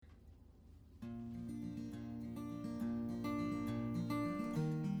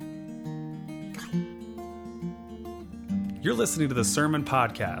You're listening to the Sermon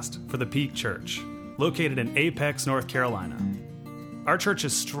Podcast for the Peak Church, located in Apex, North Carolina. Our church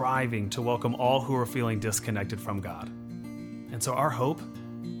is striving to welcome all who are feeling disconnected from God. And so our hope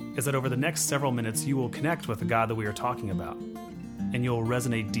is that over the next several minutes, you will connect with the God that we are talking about, and you'll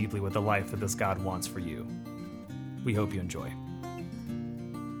resonate deeply with the life that this God wants for you. We hope you enjoy.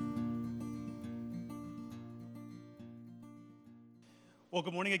 Well,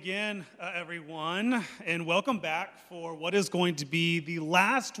 good morning again, everyone, and welcome back for what is going to be the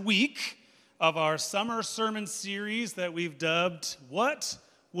last week of our summer sermon series that we've dubbed, What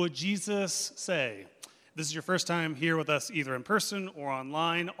Would Jesus Say? This is your first time here with us either in person or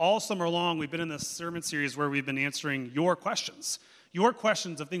online. All summer long, we've been in this sermon series where we've been answering your questions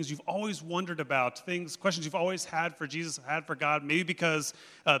of things you've always wondered about, questions you've always had for Jesus, had for God, maybe because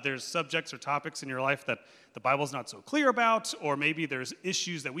there's subjects or topics in your life that the Bible's not so clear about, or maybe there's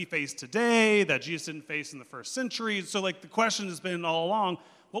issues that we face today that Jesus didn't face in the first century. So the question has been all along,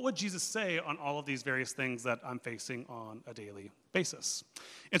 what would Jesus say on all of these various things that I'm facing on a daily basis?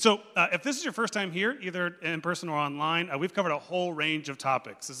 And so if this is your first time here, either in person or online, we've covered a whole range of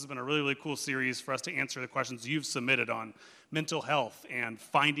topics. This has been a really, really cool series for us to answer the questions you've submitted on mental health and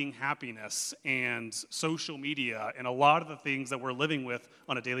finding happiness and social media and a lot of the things that we're living with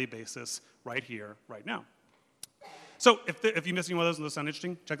on a daily basis right here, right now. So if you missed any one of those and those sound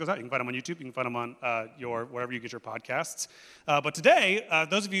interesting, check those out. You can find them on YouTube. You can find them on wherever you get your podcasts. But today,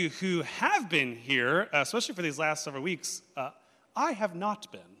 those of you who have been here, especially for these last several weeks, I have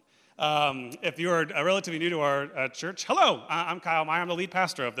not been. If you're relatively new to our church, hello, I'm Kyle Meier. I'm the lead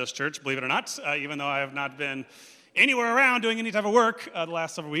pastor of this church, believe it or not, even though I have not been anywhere around doing any type of work the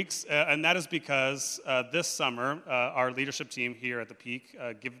last several weeks. And that is because this summer, our leadership team here at the Peak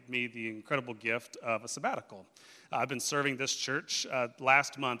gave me the incredible gift of a sabbatical. I've been serving this church.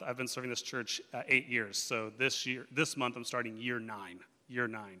 Last month, I've been serving this church 8 years. So this month, I'm starting year nine.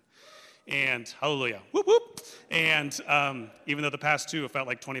 And hallelujah, whoop, whoop. And even though the past two have felt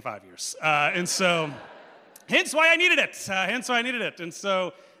like 25 years. And so, hence why I needed it. And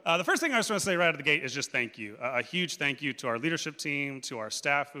so, the first thing I just want to say right out of the gate is just thank you. A huge thank you to our leadership team, to our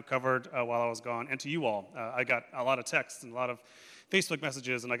staff who covered while I was gone, and to you all. I got a lot of texts and a lot of Facebook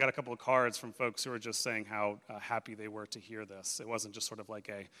messages, and I got a couple of cards from folks who were just saying how happy they were to hear this. It wasn't just sort of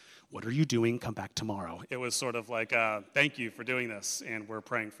like what are you doing? Come back tomorrow. It was sort of like, thank you for doing this, and we're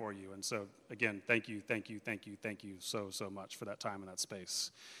praying for you. And so, again, thank you so much for that time and that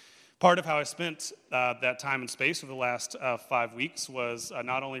space. Part of how I spent that time and space over the last 5 weeks was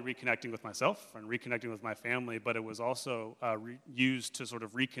not only reconnecting with myself and reconnecting with my family, but it was also used to sort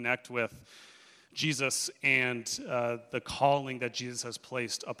of reconnect with Jesus and the calling that Jesus has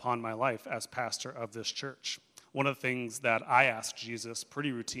placed upon my life as pastor of this church. One of the things that I asked Jesus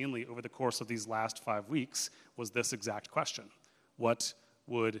pretty routinely over the course of these last 5 weeks was this exact question. What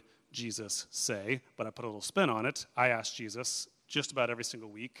would Jesus say? But I put a little spin on it. I asked Jesus just about every single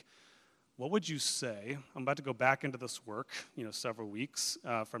week, what would you say? I'm about to go back into this work, several weeks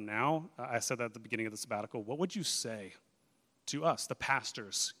from now. I said that at the beginning of the sabbatical. What would you say to us, the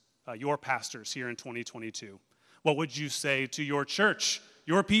pastors, your pastors here in 2022? What would you say to your church,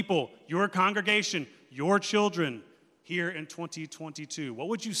 your people, your congregation, your children here in 2022? What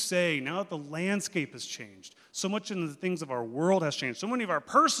would you say now that the landscape has changed? So much in the things of our world has changed. So many of our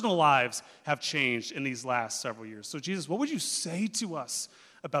personal lives have changed in these last several years. So Jesus, what would you say to us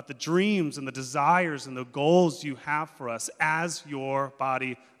about the dreams and the desires and the goals you have for us as your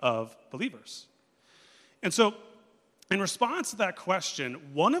body of believers? And so, in response to that question,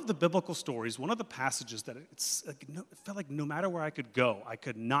 one of the biblical stories, one of the passages that it felt like no matter where I could go, I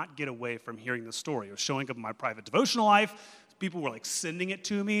could not get away from hearing the story. It was showing up in my private devotional life. People were sending it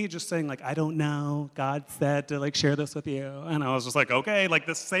to me, just saying I don't know, God said to share this with you. And I was just okay,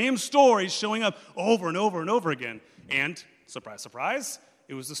 the same story showing up over and over and over again. And surprise, surprise,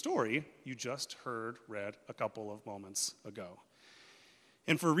 it was the story you just read a couple of moments ago.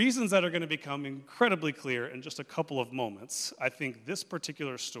 And for reasons that are going to become incredibly clear in just a couple of moments, I think this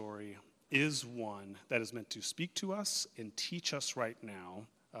particular story is one that is meant to speak to us and teach us right now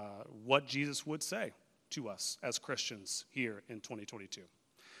what Jesus would say to us as Christians here in 2022.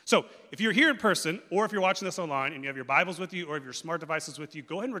 So if you're here in person, or if you're watching this online and you have your Bibles with you or if your smart devices with you,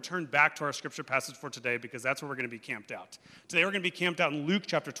 go ahead and return back to our scripture passage for today because that's where we're going to be camped out. Today we're going to be camped out in Luke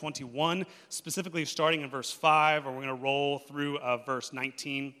chapter 21, specifically starting in verse 5, or we're going to roll through verse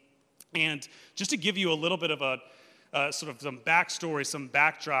 19. And just to give you a little bit of sort of some backstory, some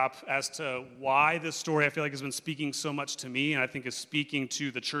backdrop as to why this story I feel like has been speaking so much to me, and I think is speaking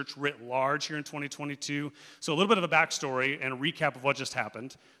to the church writ large here in 2022. So a little bit of a backstory and a recap of what just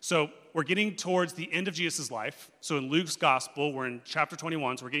happened. So we're getting towards the end of Jesus' life. So in Luke's gospel, we're in chapter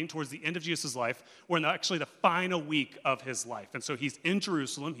 21, so we're getting towards the end of Jesus' life. We're in actually the final week of his life. And so he's in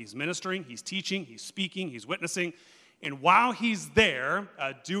Jerusalem, he's ministering, he's teaching, he's speaking, he's witnessing. And while he's there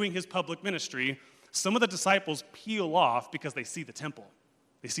doing his public ministry, some of the disciples peel off because they see the temple.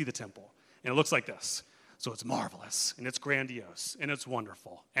 They see the temple. And it looks like this. So it's marvelous, and it's grandiose, and it's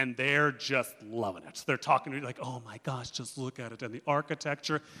wonderful. And they're just loving it. They're talking to me like, oh my gosh, just look at it. And the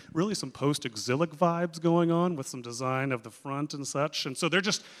architecture, really some post-exilic vibes going on with some design of the front and such. And so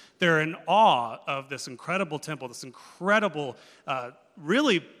they're in awe of this incredible temple, this incredible,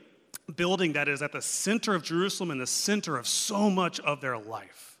 really building that is at the center of Jerusalem and the center of so much of their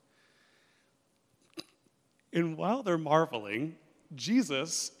life. And while they're marveling,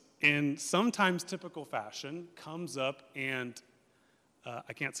 Jesus, in sometimes typical fashion, comes up and,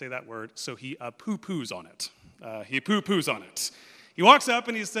 I can't say that word, so he poo-poos on it. He poo-poos on it. He walks up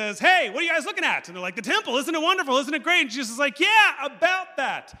and he says, hey, what are you guys looking at? And they're like, the temple, isn't it wonderful? Isn't it great? And Jesus is like, yeah, about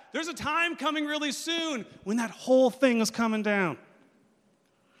that. There's a time coming really soon when that whole thing is coming down.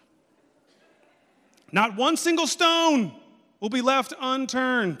 Not one single stone will be left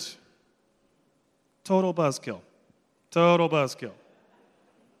unturned. Total buzzkill. Total buzzkill.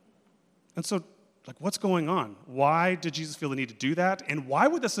 And so, what's going on? Why did Jesus feel the need to do that? And why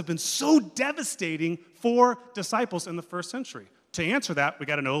would this have been so devastating for disciples in the first century? To answer that, we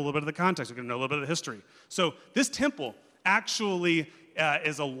got to know a little bit of the context. We got to know a little bit of the history. So this temple actually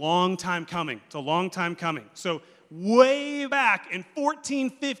is a long time coming. It's a long time coming. So way back in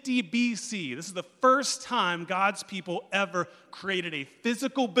 1450 BC, this is the first time God's people ever created a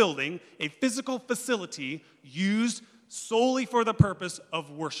physical building, a physical facility used solely for the purpose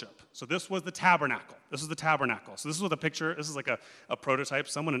of worship. So this was the tabernacle. This is the tabernacle. So this is what the picture, this is like a prototype.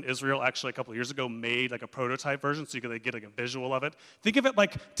 Someone in Israel actually a couple of years ago made like a prototype version so you could get like a visual of it. Think of it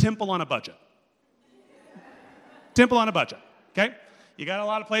like temple on a budget. Temple on a budget, okay? You got a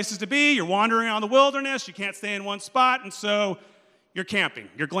lot of places to be. You're wandering around the wilderness. You can't stay in one spot, and so you're camping,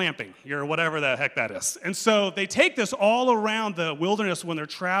 you're glamping, you're whatever the heck that is. And so they take this all around the wilderness when they're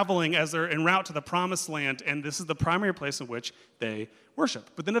traveling as they're en route to the promised land, and this is the primary place in which they worship.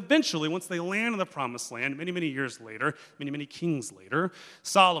 But then eventually, once they land in the promised land, many, many years later, many, many kings later,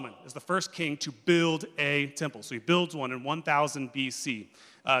 Solomon is the first king to build a temple. So he builds one in 1000 BC.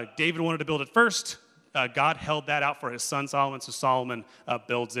 David wanted to build it first. God held that out for his son Solomon, so Solomon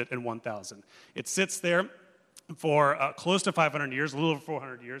builds it in 1000. It sits there for close to 500 years, a little over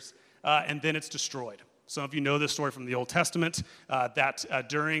 400 years, and then it's destroyed. Some of you know this story from the Old Testament, that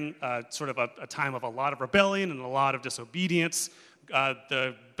during sort of a time of a lot of rebellion and a lot of disobedience,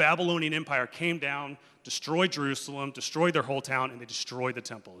 the Babylonian Empire came down, destroyed Jerusalem, destroyed their whole town, and they destroyed the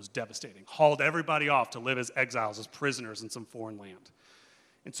temple. It was devastating. Hauled everybody off to live as exiles, as prisoners in some foreign land.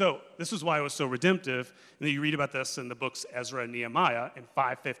 And so this is why it was so redemptive. And then you read about this in the books Ezra and Nehemiah. In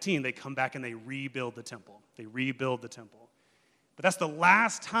 515, they come back and they rebuild the temple. They rebuild the temple. But that's the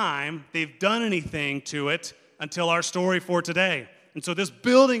last time they've done anything to it until our story for today. And so this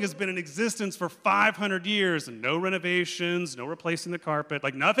building has been in existence for 500 years, and no renovations, no replacing the carpet,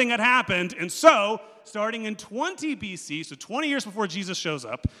 like nothing had happened. And so, starting in 20 BC, so 20 years before Jesus shows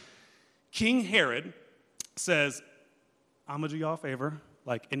up, King Herod says, I'm going to do y'all a favor.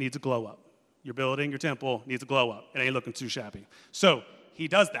 Like, it needs a glow up. Your building, your temple needs a glow up. It ain't looking too shabby. So he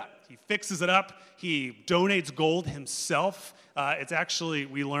does that. He fixes it up. He donates gold himself. It's actually,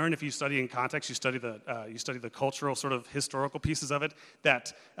 we learn if you study in context, you study the cultural sort of historical pieces of it,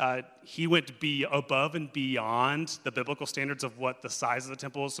 that he went above and beyond the biblical standards of what the size of the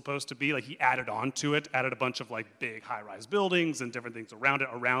temple is supposed to be. Like, he added on to it, added a bunch of like big high-rise buildings and different things around it,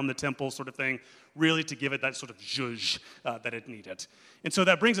 around the temple sort of thing, really to give it that sort of zhuzh that it needed. And so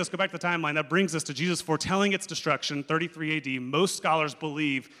that brings us, go back to the timeline, that brings us to Jesus foretelling its destruction, 33 AD. Most scholars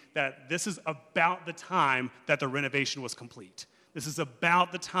believe that this is about the time that the renovation was complete. This is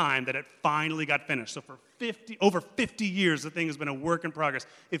about the time that it finally got finished. So for over 50 years, the thing has been a work in progress.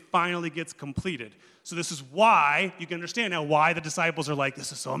 It finally gets completed. So this is why, you can understand now why the disciples are like,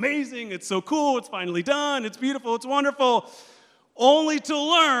 this is so amazing, it's so cool, it's finally done, it's beautiful, it's wonderful. Only to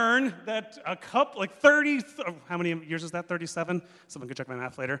learn that how many years is that, 37? Someone can check my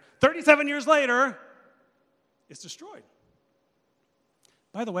math later. 37 years later, it's destroyed.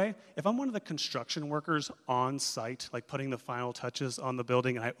 By the way, if I'm one of the construction workers on site, like putting the final touches on the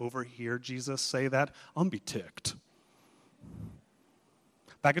building, and I overhear Jesus say that, I'm be ticked.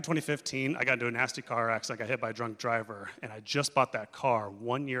 Back in 2015, I got into a nasty car accident. I got hit by a drunk driver, and I just bought that car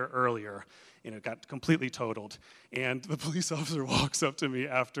 1 year earlier, and it got completely totaled. And the police officer walks up to me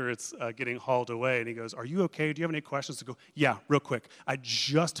after it's getting hauled away, and he goes, "Are you okay? Do you have any questions?" I go, "Yeah, real quick. I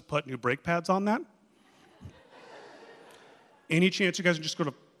just put new brake pads on that. Any chance you guys are just going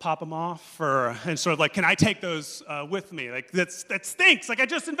to pop them off? And sort of like, can I take those with me? Like, that stinks. Like, I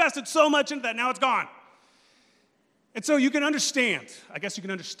just invested so much into that. Now it's gone." And so you can understand, I guess you can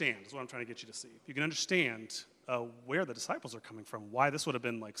understand, is what I'm trying to get you to see. You can understand where the disciples are coming from, why this would have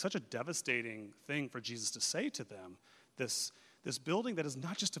been like such a devastating thing for Jesus to say to them. This building that is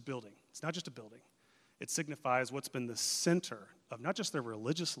not just a building. It's not just a building. It signifies what's been the center of not just their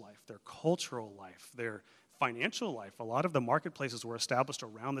religious life, their cultural life, their financial life. A lot of the marketplaces were established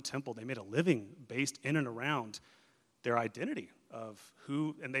around the temple. They made a living based in and around their identity of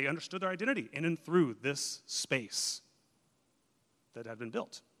who, and they understood their identity in and through this space that had been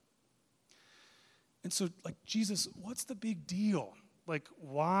built. And so, like, Jesus, what's the big deal? Like,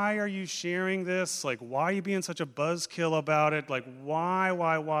 why are you sharing this? Like, why are you being such a buzzkill about it? Like,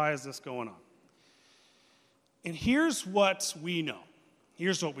 why is this going on? And here's what we know.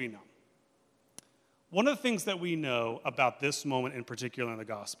 Here's what we know. One of the things that we know about this moment in particular in the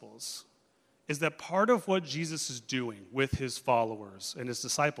Gospels is that part of what Jesus is doing with his followers and his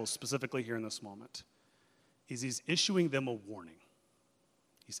disciples, specifically here in this moment, is he's issuing them a warning.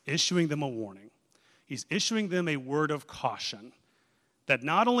 He's issuing them a warning. He's issuing them a word of caution that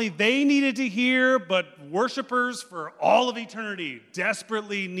not only they needed to hear, but worshipers for all of eternity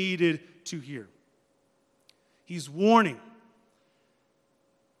desperately needed to hear. He's warning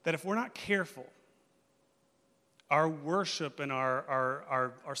that if we're not careful, our worship and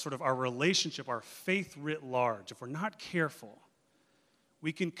our sort of our relationship, our faith writ large, if we're not careful,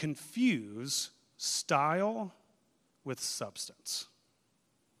 we can confuse style with substance.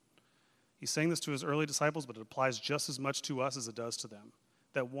 He's saying this to his early disciples, but it applies just as much to us as it does to them.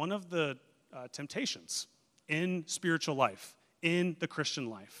 That one of the temptations in spiritual life, in the Christian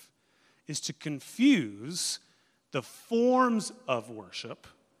life, is to confuse the forms of worship,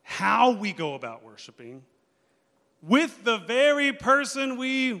 how we go about worshiping, with the very person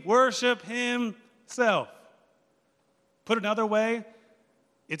we worship himself. Put another way,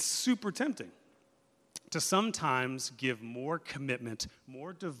 it's super tempting to sometimes give more commitment,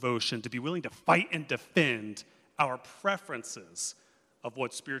 more devotion, to be willing to fight and defend our preferences of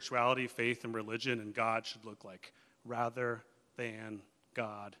what spirituality, faith, and religion and God should look like, rather than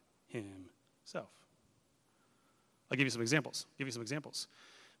God himself. I'll give you some examples.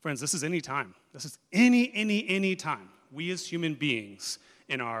 Friends, this is any time. This is any time. We as human beings,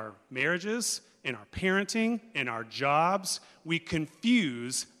 in our marriages, in our parenting, in our jobs, we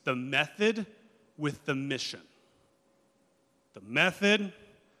confuse the method with the mission. The method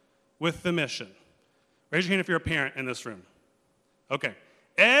with the mission. Raise your hand if you're a parent in this room. Okay.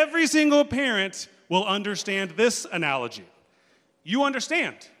 Every single parent will understand this analogy. You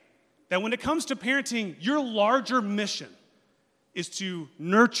understand that when it comes to parenting, your larger mission is to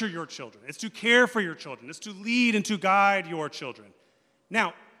nurture your children. It's to care for your children. It's to lead and to guide your children.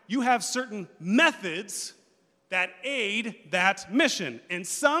 Now, you have certain methods that aid that mission. And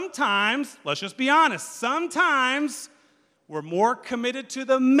sometimes, let's just be honest, sometimes we're more committed to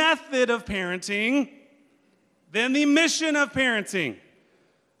the method of parenting than the mission of parenting.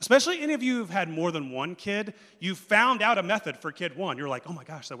 Especially any of you who've had more than one kid, you found out a method for kid one. You're like, oh my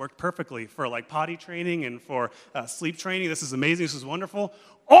gosh, that worked perfectly for like potty training and for sleep training. This is amazing, this is wonderful.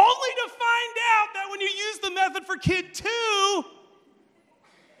 Only to find out that when you use the method for kid two,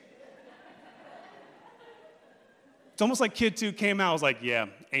 it's almost like kid two came out, I was like, yeah,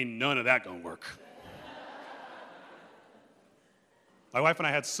 ain't none of that gonna work. My wife and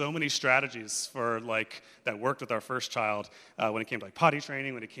I had so many strategies for that worked with our first child when it came to potty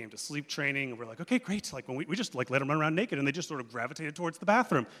training, when it came to sleep training. And we're like, okay, great. When we just let them run around naked, and they just sort of gravitated towards the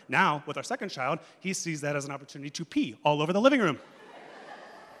bathroom. Now, with our second child, he sees that as an opportunity to pee all over the living room.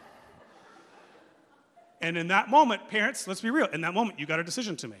 And in that moment, parents, let's be real. In that moment, you got a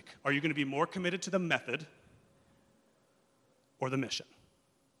decision to make. Are you going to be more committed to the method or the mission?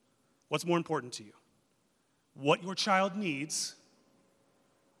 What's more important to you? What your child needs,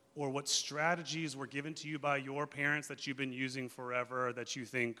 or what strategies were given to you by your parents that you've been using forever that you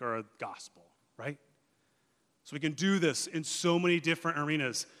think are gospel, right? So we can do this in so many different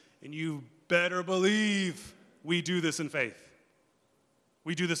arenas, and you better believe we do this in faith.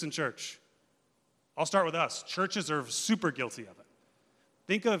 We do this in church. I'll start with us. Churches are super guilty of it.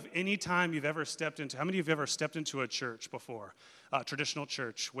 Think of any time you've ever stepped into, how many of you have ever stepped into a church before, a traditional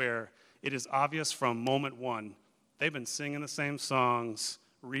church, where it is obvious from moment one, they've been singing the same songs,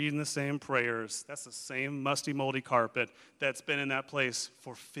 reading the same prayers. That's the same musty, moldy carpet that's been in that place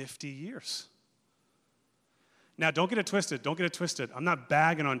for 50 years. Now, don't get it twisted. Don't get it twisted. I'm not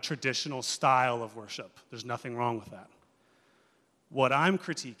bagging on traditional style of worship. There's nothing wrong with that. What I'm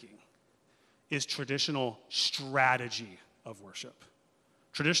critiquing is traditional strategy of worship.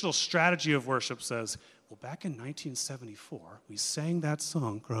 Traditional strategy of worship says, well, back in 1974, we sang that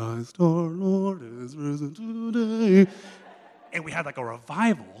song, Christ our Lord is risen today. And we had like a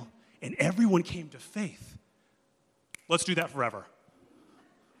revival, and everyone came to faith. Let's do that forever.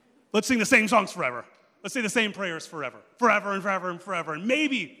 Let's sing the same songs forever. Let's say the same prayers forever. Forever and forever and forever. And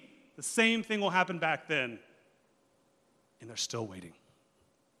maybe the same thing will happen back then. And they're still waiting.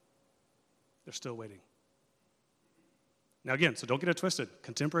 They're still waiting. Now again, so don't get it twisted.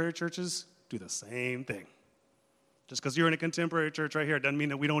 Contemporary churches do the same thing. Just because you're in a contemporary church right here doesn't mean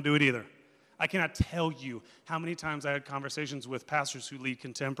that we don't do it either. I cannot tell you how many times I had conversations with pastors who lead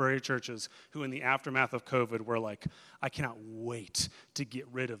contemporary churches who in the aftermath of COVID were like, I cannot wait to get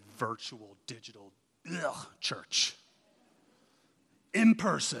rid of virtual, digital church. In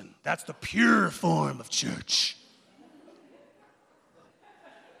person, that's the pure form of church.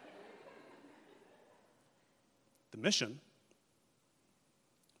 The mission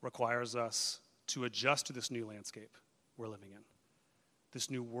requires us to adjust to this new landscape we're living in, this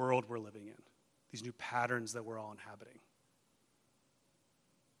new world we're living in, these new patterns that we're all inhabiting.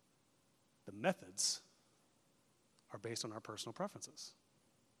 The methods are based on our personal preferences.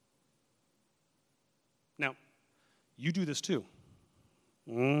 Now, you do this too.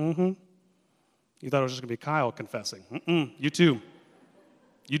 You thought it was just going to be Kyle confessing. You too.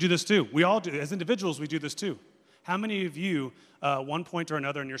 You do this too. We all do. As individuals, we do this too. How many of you, one point or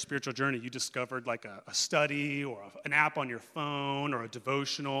another in your spiritual journey, you discovered like a study or an app on your phone or a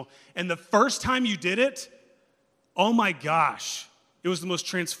devotional, and the first time you did it, oh my gosh, it was the most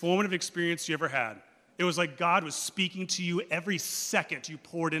transformative experience you ever had. It was like God was speaking to you every second you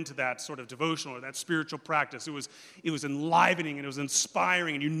poured into that sort of devotional or that spiritual practice. It was enlivening and it was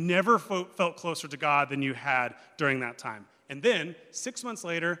inspiring, and you never felt closer to God than you had during that time. And then 6 months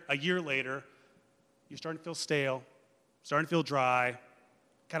later, a year later, you're starting to feel stale, starting to feel dry,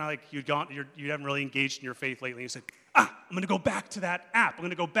 kind of like you haven't really engaged in your faith lately. You said, I'm going to go back to that app. I'm going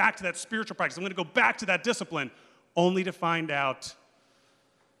to go back to that spiritual practice. I'm going to go back to that discipline, only to find out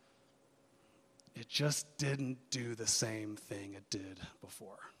it just didn't do the same thing it did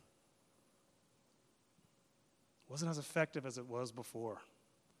before. It wasn't as effective as it was before.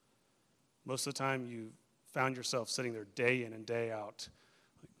 Most of the time, you found yourself sitting there day in and day out.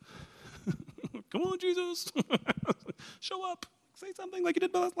 Come on, Jesus. Show up. Say something like you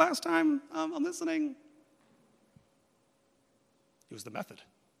did last time. I'm listening. It was the method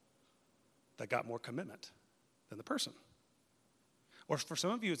that got more commitment than the person. Or for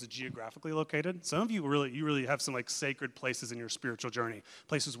some of you, it's geographically located. Some of you really have some like sacred places in your spiritual journey,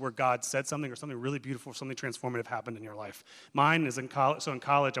 places where God said something or something really beautiful, something transformative happened in your life. Mine is in college. So in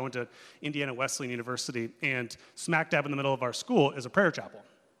college, I went to Indiana Wesleyan University, and smack dab in the middle of our school is a prayer chapel.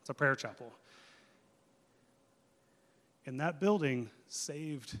 It's a prayer chapel. And that building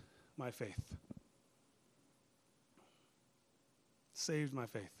saved my faith. Saved my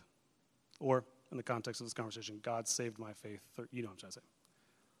faith. Or, in the context of this conversation, God saved my faith. You know what I'm trying to say.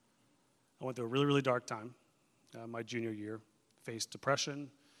 I went through a really, really dark time my junior year. Faced depression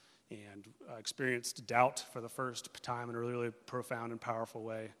and experienced doubt for the first time in a really, really profound and powerful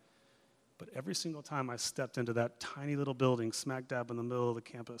way. But every single time I stepped into that tiny little building smack dab in the middle of the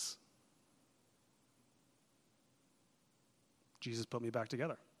campus, Jesus put me back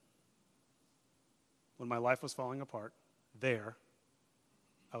together. When my life was falling apart, there,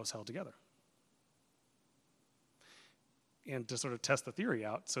 I was held together. And to sort of test the theory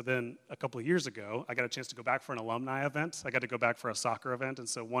out, so then a couple of years ago, I got a chance to go back for an alumni event. I got to go back for a soccer event, and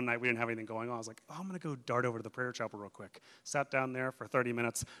so one night we didn't have anything going on. I was like, I'm going to go dart over to the prayer chapel real quick. Sat down there for 30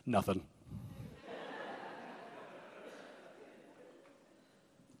 minutes, nothing.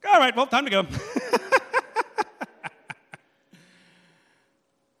 All right, well, time to go.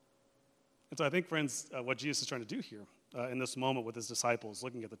 And so I think, friends, what Jesus is trying to do here in this moment with his disciples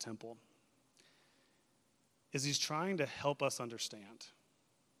looking at the temple is he's trying to help us understand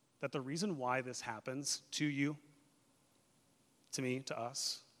that the reason why this happens to you, to me, to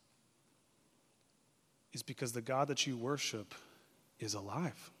us, is because the God that you worship is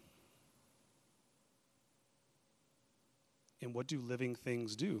alive. And what do living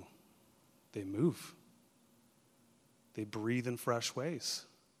things do? They move. They breathe in fresh ways.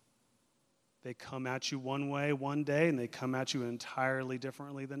 They come at you one way one day, and they come at you entirely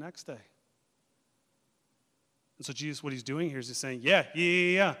differently the next day. And so Jesus, what he's doing here is he's saying, yeah.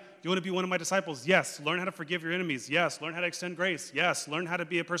 You want to be one of my disciples? Yes. Learn how to forgive your enemies? Yes. Learn how to extend grace? Yes. Learn how to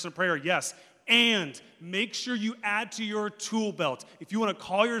be a person of prayer? Yes. And make sure you add to your tool belt. If you want to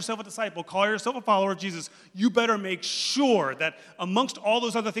call yourself a disciple, call yourself a follower of Jesus, you better make sure that amongst all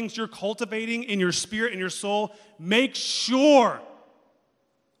those other things you're cultivating in your spirit and your soul, make sure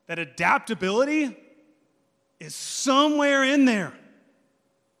that adaptability is somewhere in there.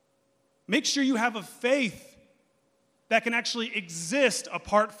 Make sure you have a faith that can actually exist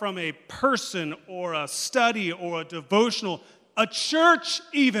apart from a person or a study or a devotional, a church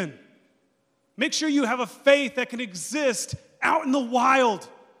even. Make sure you have a faith that can exist out in the wild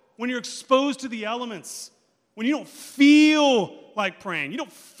when you're exposed to the elements, when you don't feel like praying, you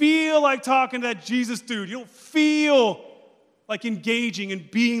don't feel like talking to that Jesus dude, you don't feel like engaging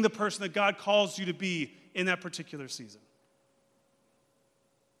and being the person that God calls you to be in that particular season.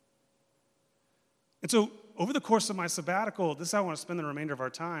 And so, over the course of my sabbatical, this is how I want to spend the remainder of our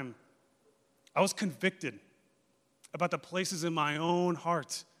time, I was convicted about the places in my own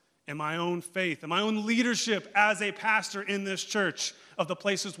heart and my own faith and my own leadership as a pastor in this church of the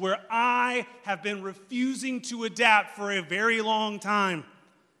places where I have been refusing to adapt for a very long time.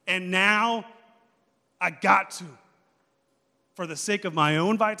 And now I got to. For the sake of my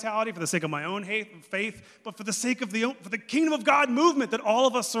own vitality, for the sake of my own faith, but for the sake of for the kingdom of God movement that all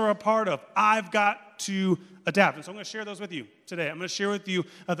of us are a part of, I've got to adapt. And so I'm going to share those with you today. I'm going to share with you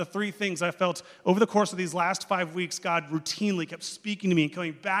the three things I felt over the course of these last 5 weeks God routinely kept speaking to me and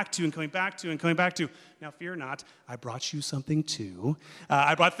coming back to and coming back to and coming back to. Now, fear not, I brought you something too.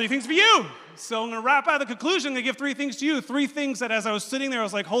 I brought three things for you. So I'm going to wrap out the conclusion. I'm going to give three things to you. Three things that as I was sitting there, I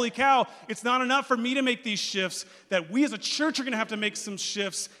was like, holy cow, it's not enough for me to make these shifts, that we as a church are going to have to make some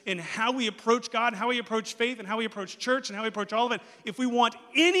shifts in how we approach God, how we approach faith, and how we approach church, and how we approach all of it if we want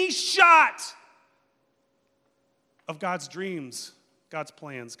any shot of God's dreams, God's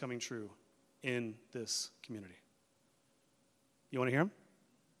plans coming true in this community. You want to hear them?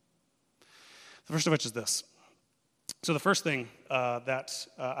 The first of which is this. So the first thing that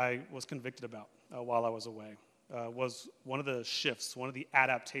I was convicted about while I was away was one of the shifts, one of the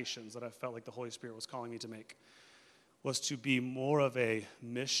adaptations that I felt like the Holy Spirit was calling me to make, was to be more of a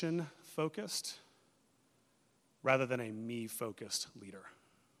mission-focused rather than a me-focused leader.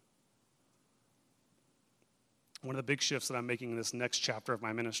 One of the big shifts that I'm making in this next chapter of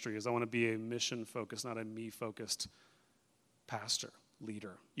my ministry is I want to be a mission-focused, not a me-focused pastor,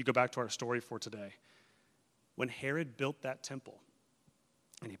 leader. You go back to our story for today. When Herod built that temple,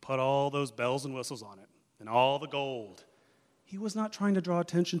 and he put all those bells and whistles on it, and all the gold, he was not trying to draw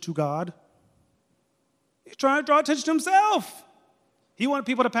attention to God. He's trying to draw attention to himself. He wanted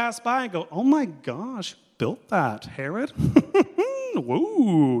people to pass by and go, oh my gosh, built that, Herod?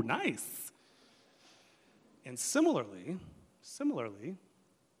 Whoa, nice. And similarly,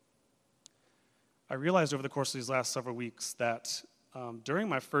 I realized over the course of these last several weeks that during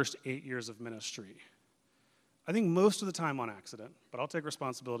my first 8 years of ministry, I think most of the time on accident, but I'll take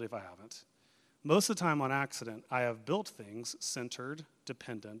responsibility if I haven't, most of the time on accident, I have built things centered,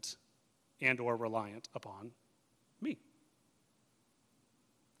 dependent, and or reliant upon me.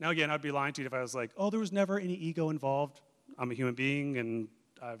 Now again, I'd be lying to you if I was like, oh, there was never any ego involved. I'm a human being, and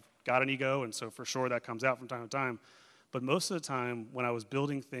I've got an ego, and so for sure that comes out from time to time. But most of the time, when I was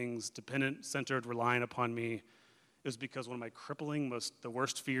building things dependent, centered, reliant upon me, it was because one of my crippling, the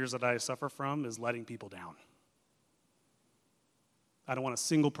worst fears that I suffer from is letting people down. I don't want a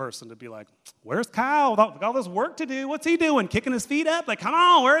single person to be like, where's Kyle? With all this work to do, what's he doing? Kicking his feet up? Like, come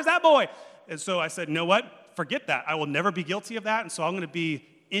on, where's that boy? And so I said, you know what? Forget that. I will never be guilty of that, and so I'm going to be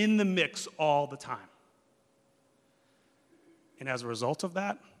in the mix all the time. And as a result of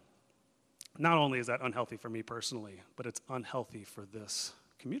that, not only is that unhealthy for me personally, but it's unhealthy for this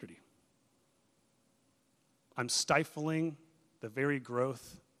community. I'm stifling the very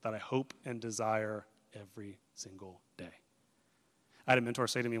growth that I hope and desire every single day. I had a mentor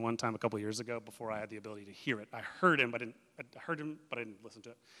say to me one time a couple years ago before I had the ability to hear it. I heard him, but I didn't listen to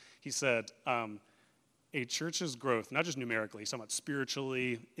it. He said, a church's growth, not just numerically, he's talking about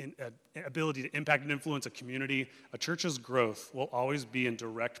spiritually, ability to impact and influence a community, a church's growth will always be in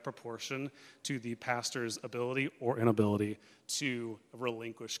direct proportion to the pastor's ability or inability to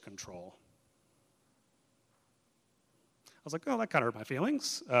relinquish control. I was like, oh, that kind of hurt my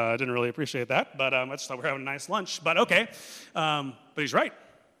feelings. I didn't really appreciate that, but I just thought we were having a nice lunch. But okay. But he's right.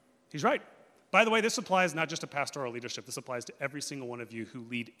 He's right. By the way, this applies not just to pastoral leadership. This applies to every single one of you who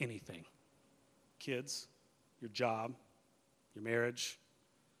lead anything. Kids, your job, your marriage.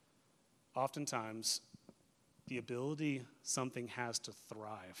 Oftentimes, the ability something has to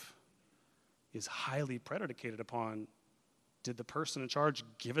thrive is highly predicated upon, did the person in charge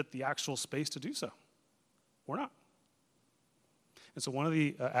give it the actual space to do so or not? And so one of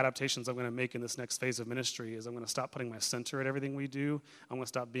the adaptations I'm going to make in this next phase of ministry is I'm going to stop putting my center at everything we do. I'm going to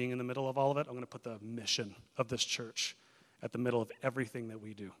stop being in the middle of all of it. I'm going to put the mission of this church at the middle of everything that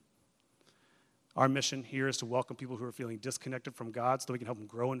we do. Our mission here is to welcome people who are feeling disconnected from God so that we can help them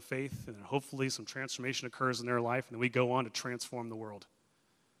grow in faith, and then hopefully some transformation occurs in their life, and then we go on to transform the world.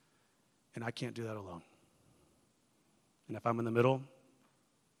 And I can't do that alone. And if I'm in the middle,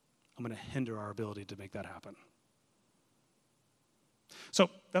 I'm going to hinder our ability to make that happen. So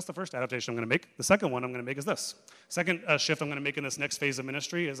that's the first adaptation I'm going to make. The second one I'm going to make is this. Second shift I'm going to make in this next phase of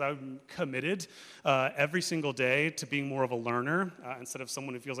ministry is I'm committed every single day to being more of a learner instead of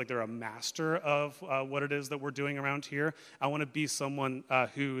someone who feels like they're a master of what it is that we're doing around here. I want to be someone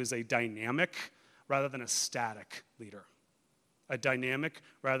who is a dynamic rather than a static leader. A dynamic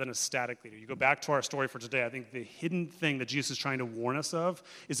rather than a static leader. You go back to our story for today, I think the hidden thing that Jesus is trying to warn us of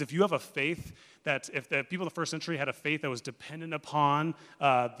is if you have a faith that, if the people of the first century had a faith that was dependent upon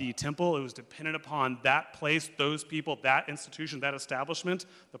the temple, it was dependent upon that place, those people, that institution, that establishment,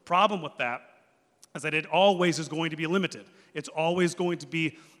 the problem with that is that it always is going to be limited. It's always going to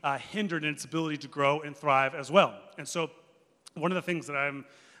be hindered in its ability to grow and thrive as well. And so one of the things that I'm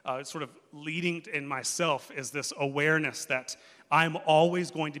sort of leading in myself is this awareness that I'm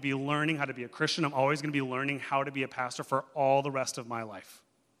always going to be learning how to be a Christian. I'm always going to be learning how to be a pastor for all the rest of my life.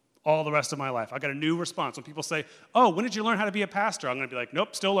 All the rest of my life. I got a new response. When people say, oh, when did you learn how to be a pastor? I'm going to be like,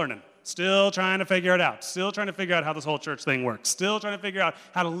 nope, still learning. Still trying to figure it out. Still trying to figure out how this whole church thing works. Still trying to figure out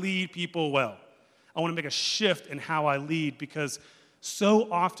how to lead people well. I want to make a shift in how I lead because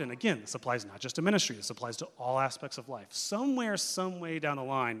so often, again, this applies not just to ministry, this applies to all aspects of life. Somewhere, some way down the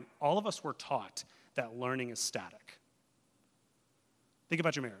line, all of us were taught that learning is static. Think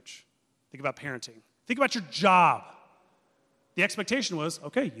about your marriage. Think about parenting. Think about your job. The expectation was,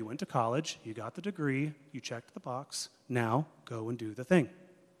 okay, you went to college, you got the degree, you checked the box, now go and do the thing.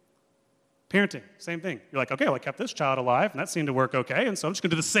 Parenting, same thing. You're like, okay, well, I kept this child alive, and that seemed to work okay, and so I'm just going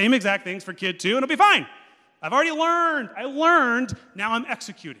to do the same exact things for kid 2, and it'll be fine. I've already learned. I learned, now I'm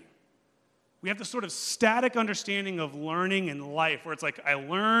executing. We have this sort of static understanding of learning in life where it's like I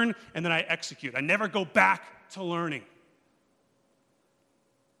learn and then I execute. I never go back to learning.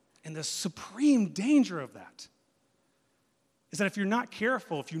 And the supreme danger of that is that if you're not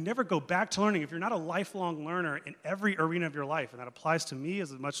careful, if you never go back to learning, if you're not a lifelong learner in every arena of your life, and that applies to me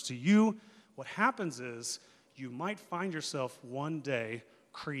as much to you, what happens is you might find yourself one day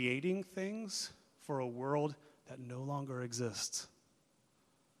creating things for a world that no longer exists.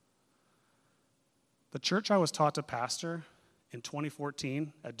 The church I was taught to pastor in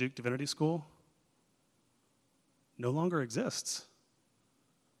 2014 at Duke Divinity School no longer exists.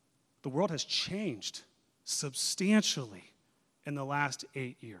 The world has changed substantially in the last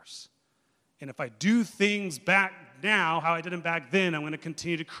 8 years. And if I do things back now, how I did them back then, I'm going to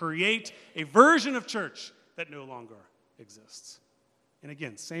continue to create a version of church that no longer exists. And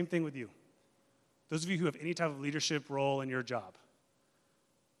again, same thing with you. Those of you who have any type of leadership role in your job,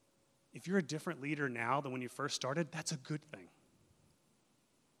 if you're a different leader now than when you first started, that's a good thing.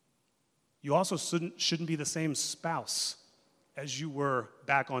 You also shouldn't be the same spouse as you were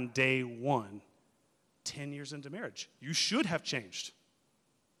back on day 1, 10 years into marriage. You should have changed.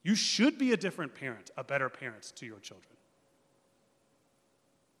 You should be a different parent, a better parent to your children.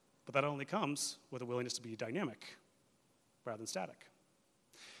 But that only comes with a willingness to be dynamic rather than static.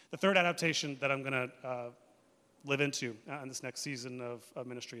 The third adaptation that I'm going to live into in this next season of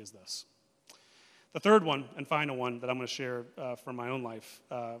ministry is this. The third one and final one that I'm going to share from my own life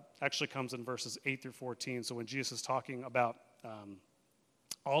actually comes in verses 8 through 14. So when Jesus is talking about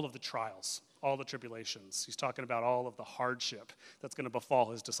all of the trials, all the tribulations, he's talking about all of the hardship that's going to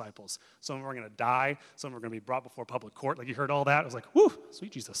befall his disciples. Some of them are going to die. Some of them are going to be brought before public court. Like you heard all that. I was like, whew,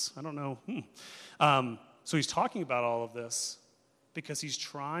 sweet Jesus. I don't know. So he's talking about all of this because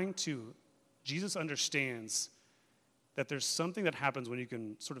Jesus understands that there's something that happens when you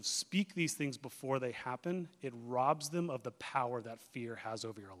can sort of speak these things before they happen. It robs them of the power that fear has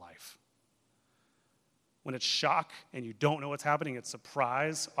over your life. When it's shock and you don't know what's happening, it's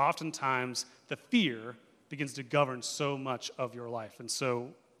surprise, oftentimes the fear begins to govern so much of your life. And so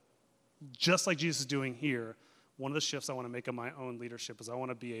just like Jesus is doing here, one of the shifts I want to make in my own leadership is I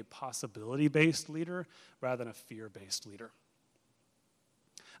want to be a possibility-based leader rather than a fear-based leader.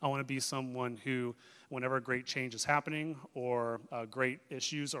 I want to be someone who, whenever great change is happening or great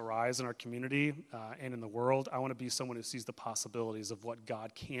issues arise in our community and in the world, I want to be someone who sees the possibilities of what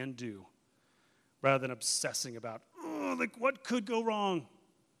God can do rather than obsessing about, what could go wrong?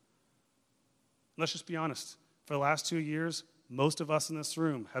 Let's just be honest. For the last 2 years, most of us in this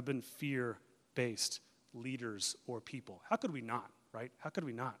room have been fear-based leaders or people. How could we not, right? How could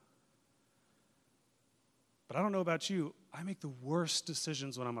we not? But I don't know about you. I make the worst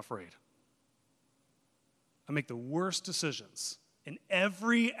decisions when I'm afraid. I make the worst decisions in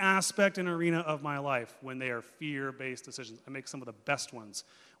every aspect and arena of my life when they are fear-based decisions. I make some of the best ones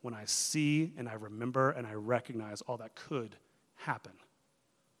when I see and I remember and I recognize all that could happen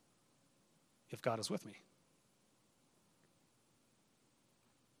if God is with me.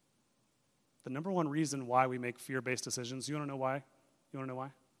 The number one reason why we make fear-based decisions, you want to know why? You want to know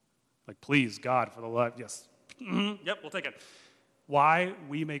why? Like, please, God, for the love, yes. Yep, we'll take it. Why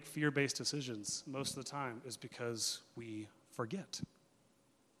we make fear-based decisions most of the time is because we forget.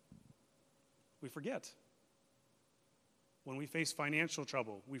 We forget. When we face financial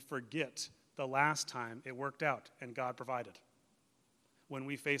trouble, we forget the last time it worked out and God provided. When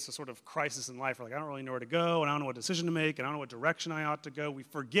we face a sort of crisis in life, we're like, I don't really know where to go, and I don't know what decision to make, and I don't know what direction I ought to go. We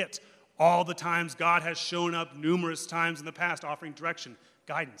forget all the times God has shown up numerous times in the past, offering direction,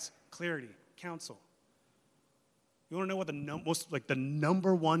 guidance, clarity, counsel. You want to know what the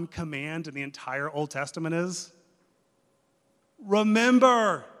number one command in the entire Old Testament is?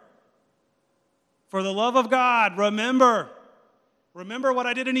 Remember. For the love of God, remember. Remember what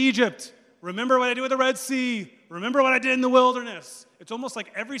I did in Egypt. Remember what I did with the Red Sea. Remember what I did in the wilderness. It's almost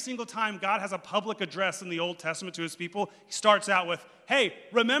like every single time God has a public address in the Old Testament to his people, he starts out with, hey,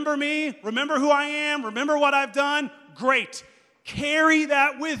 remember me, remember who I am, remember what I've done. Great. Carry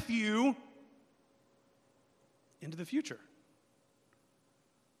that with you into the future.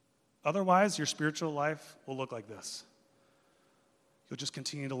 Otherwise, your spiritual life will look like this. You'll just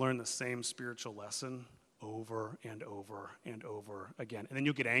continue to learn the same spiritual lesson over and over and over again. And then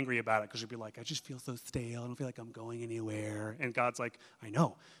you'll get angry about it because you'll be like, I just feel so stale. I don't feel like I'm going anywhere. And God's like, I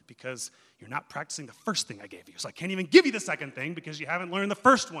know, because you're not practicing the first thing I gave you. So I can't even give you the second thing because you haven't learned the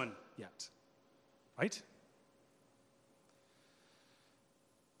first one yet. Right?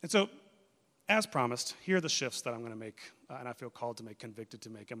 And so, as promised, here are the shifts that I'm going to make, and I feel called to make, convicted to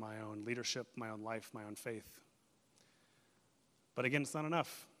make in my own leadership, my own life, my own faith. But again, it's not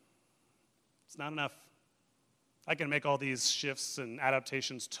enough. It's not enough. I can make all these shifts and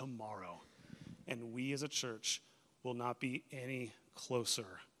adaptations tomorrow, and we as a church will not be any closer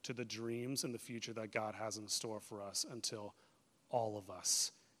to the dreams and the future that God has in store for us until all of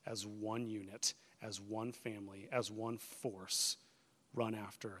us, as one unit, as one family, as one force, run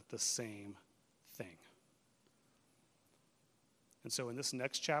after the same thing. And so in this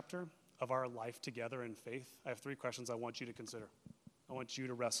next chapter of our life together in faith, I have 3 questions I want you to consider. I want you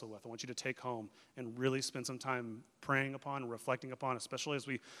to wrestle with. I want you to take home and really spend some time praying upon and reflecting upon, especially as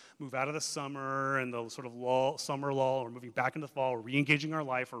we move out of the summer and the sort of summer lull, or moving back into the fall, or re-engaging our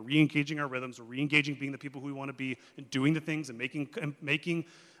life, or re-engaging our rhythms, or re-engaging being the people who we want to be, and doing the things and making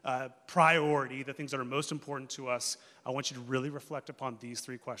priority the things that are most important to us. I want you to really reflect upon these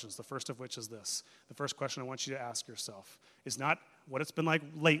 3 questions, the first of which is this. The first question I want you to ask yourself is not what it's been like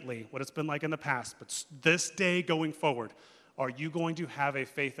lately, what it's been like in the past, but this day going forward. Are you going to have a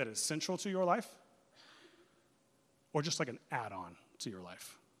faith that is central to your life, or just like an add-on to your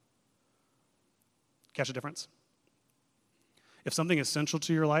life? Catch a difference? If something is central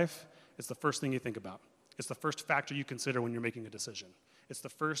to your life, it's the first thing you think about. It's the first factor you consider when you're making a decision. It's the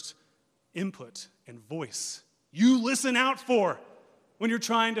first input and voice you listen out for when you're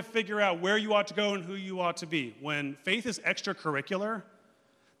trying to figure out where you ought to go and who you ought to be. When faith is extracurricular,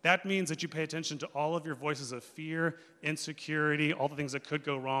 that means that you pay attention to all of your voices of fear, insecurity, all the things that could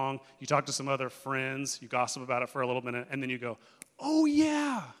go wrong. You talk to some other friends, you gossip about it for a little minute, and then you go, oh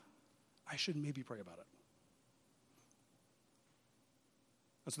yeah, I should maybe pray about it.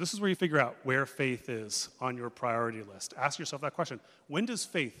 And so this is where you figure out where faith is on your priority list. Ask yourself that question. When does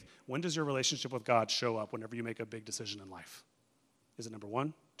your relationship with God show up whenever you make a big decision in life? Is it number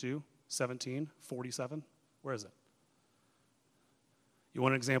 1, 2, 17, 47? Where is it? You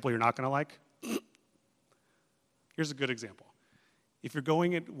want an example you're not going to like? Here's a good example. If you're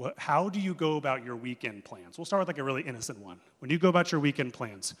how do you go about your weekend plans? We'll start with like a really innocent one. When you go about your weekend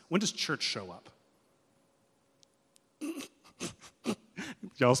plans, when does church show up?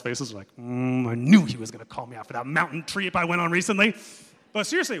 Y'all's faces are like, I knew he was going to call me out for that mountain trip I went on recently. But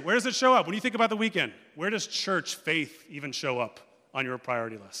seriously, where does it show up? When you think about the weekend, where does church faith even show up on your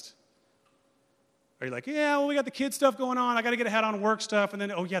priority list? Are you like, yeah, well, we got the kid stuff going on. I got to get ahead on work stuff. And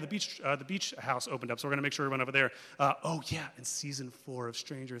then, oh, yeah, the beach house opened up, so we're going to make sure we run over there. Oh, yeah, and season 4 of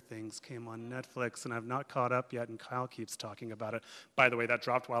Stranger Things came on Netflix, and I've not caught up yet, and Kyle keeps talking about it. By the way, that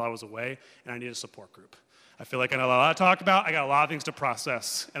dropped while I was away, and I need a support group. I feel like I got a lot to talk about. I got a lot of things to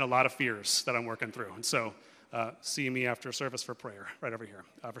process and a lot of fears that I'm working through. And so see me after service for prayer right over here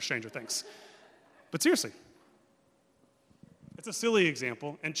for Stranger Things. But seriously, it's a silly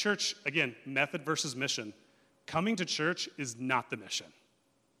example. And church, again, method versus mission. Coming to church is not the mission.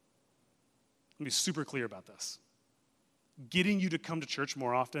 Let me be super clear about this. Getting you to come to church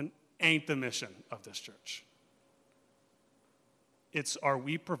more often ain't the mission of this church. It's, are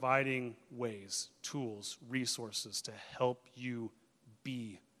we providing ways, tools, resources to help you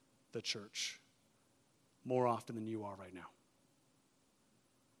be the church more often than you are right now?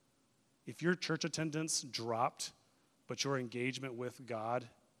 If your church attendance dropped, but your engagement with God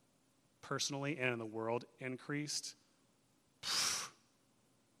personally and in the world increased,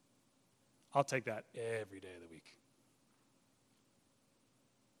 I'll take that every day of the week.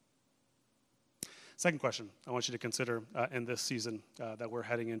 Second question I want you to consider in this season that we're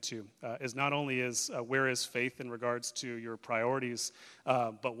heading into is not only where is faith in regards to your priorities,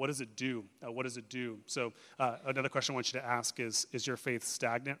 but what does it do? What does it do? So another question I want you to ask is your faith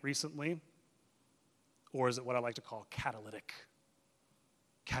stagnant recently? Or is it what I like to call catalytic?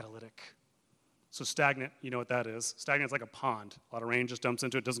 Catalytic. So stagnant, you know what that is. Stagnant is like a pond. A lot of rain just dumps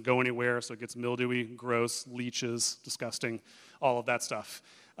into it, doesn't go anywhere, so it gets mildewy, gross, leaches, disgusting, all of that stuff.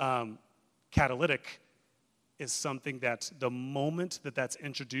 Catalytic is something that the moment that that's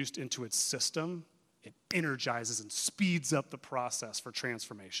introduced into its system, it energizes and speeds up the process for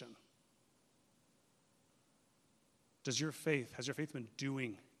transformation. Has your faith been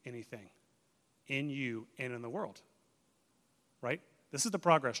doing anything in you and in the world? Right? This is the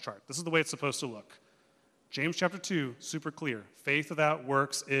progress chart. This is the way it's supposed to look. James chapter 2, super clear. Faith without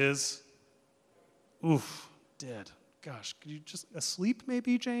works is, dead. Gosh, could you just asleep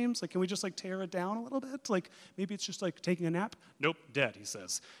maybe, James? Like, can we just tear it down a little bit? Like, maybe it's just taking a nap? Nope, dead, he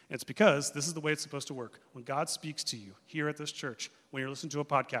says. And it's because this is the way it's supposed to work. When God speaks to you here at this church, when you're listening to a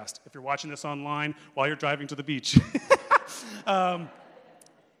podcast, if you're watching this online while you're driving to the beach,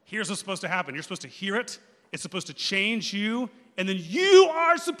 here's what's supposed to happen. You're supposed to hear it. It's supposed to change you. And then you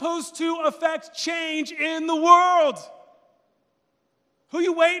are supposed to affect change in the world. Who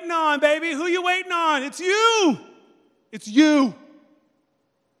you waiting on, baby? Who you waiting on? It's you. It's you.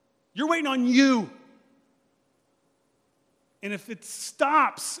 You're waiting on you. And if it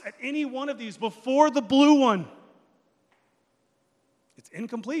stops at any one of these before the blue one, it's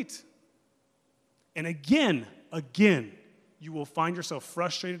incomplete. And again, you will find yourself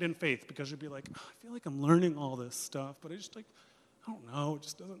frustrated in faith because you'll be like, I feel like I'm learning all this stuff, but I just I don't know,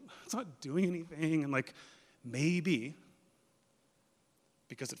 it's not doing anything. And maybe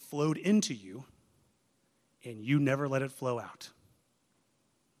because it flowed into you and you never let it flow out.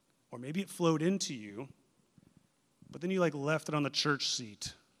 Or maybe it flowed into you, but then you left it on the church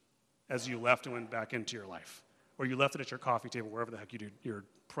seat as you left and went back into your life. Or you left it at your coffee table, wherever the heck you do your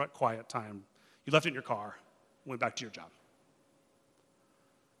quiet time. You left it in your car, went back to your job.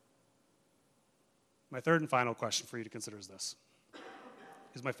 My third and final question for you to consider is this.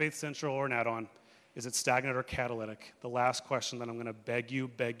 Is my faith central or an add-on? Is it stagnant or catalytic? The last question that I'm going to beg you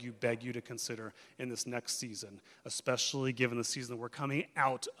to consider in this next season, especially given the season that we're coming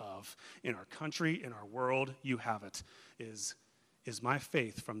out of in our country, in our world, you have it, is my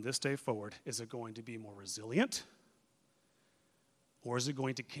faith from this day forward, is it going to be more resilient? Or is it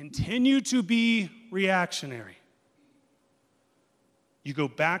going to continue to be reactionary? You go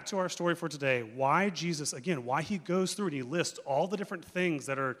back to our story for today, why Jesus, again, why he goes through and he lists all the different things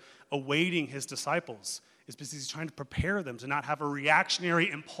that are awaiting his disciples is because he's trying to prepare them to not have a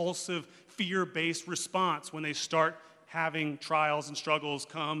reactionary, impulsive, fear-based response when they start having trials and struggles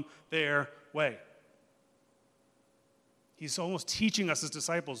come their way. He's almost teaching us as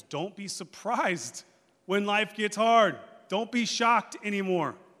disciples, don't be surprised when life gets hard. Don't be shocked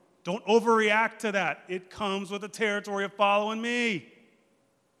anymore. Don't overreact to that. It comes with the territory of following me.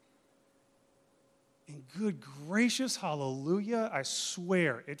 And good gracious, hallelujah, I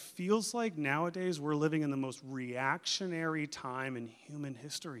swear, it feels like nowadays we're living in the most reactionary time in human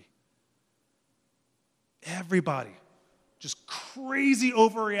history. Everybody just crazy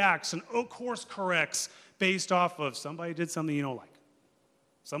overreacts and course corrects based off of somebody did something you don't like.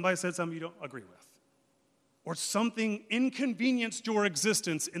 Somebody said something you don't agree with. Or something inconvenienced your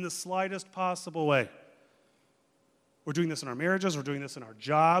existence in the slightest possible way. We're doing this in our marriages, we're doing this in our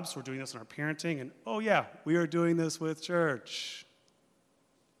jobs, we're doing this in our parenting, and oh yeah, we are doing this with church.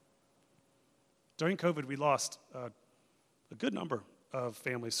 During COVID, we lost a good number of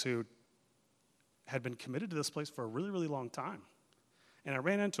families who had been committed to this place for a really, really long time. And I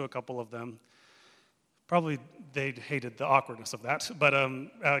ran into a couple of them Probably they hated the awkwardness of that, but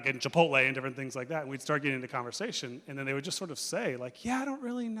again, Chipotle and different things like that. We'd start getting into conversation, and then they would just sort of say, like, yeah, I don't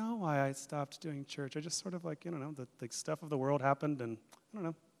really know why I stopped doing church. I just sort of like, the stuff of the world happened, and I don't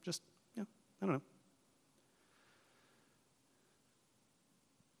know, I don't know.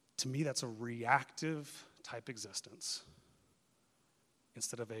 To me, that's a reactive type existence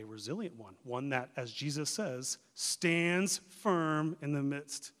instead of a resilient one that, as Jesus says, stands firm in the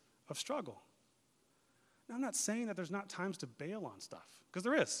midst of struggle. Now, I'm not saying that there's not times to bail on stuff, because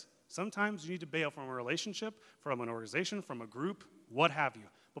there is. Sometimes you need to bail from a relationship, from an organization, from a group, what have you.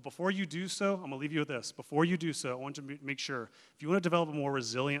 But before you do so, I'm going to leave you with this. Before you do so, I want you to make sure, if you want to develop a more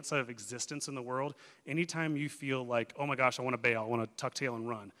resilient side of existence in the world, anytime you feel like, oh my gosh, I want to bail, I want to tuck tail and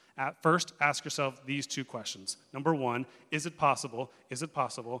run, at first ask yourself these two questions. Number one, is it possible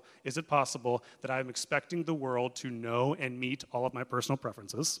that I'm expecting the world to know and meet all of my personal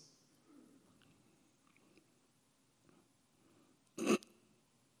preferences?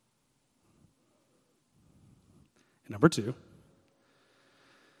 And number two,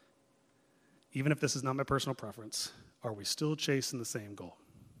 even if this is not my personal preference, are we still chasing the same goal?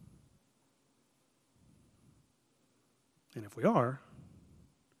 And if we are,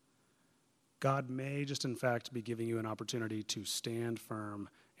 God may just in fact be giving you an opportunity to stand firm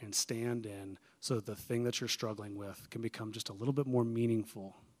and stand in so that the thing that you're struggling with can become just a little bit more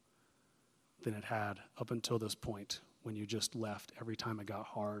meaningful than it had up until this point when you just left every time it got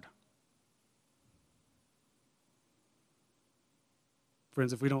hard.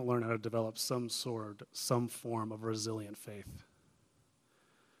 Friends, if we don't learn how to develop some form of resilient faith,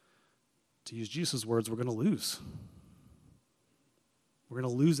 to use Jesus' words, we're going to lose. We're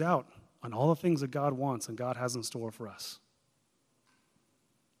going to lose out on all the things that God wants and God has in store for us.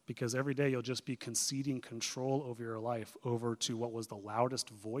 Because every day you'll just be conceding control over your life over to what was the loudest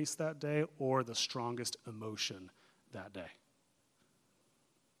voice that day or the strongest emotion that day.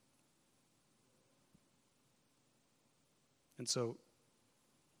 And so,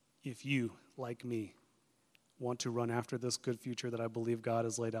 if you, like me, want to run after this good future that I believe God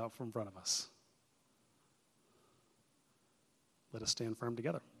has laid out in front of us, let us stand firm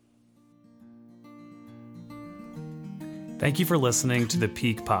together. Thank you for listening to the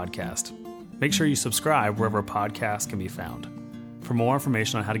Peak Podcast. Make sure you subscribe wherever podcasts can be found. For more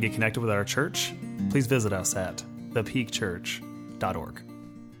information on how to get connected with our church, please visit us at thepeakchurch.org.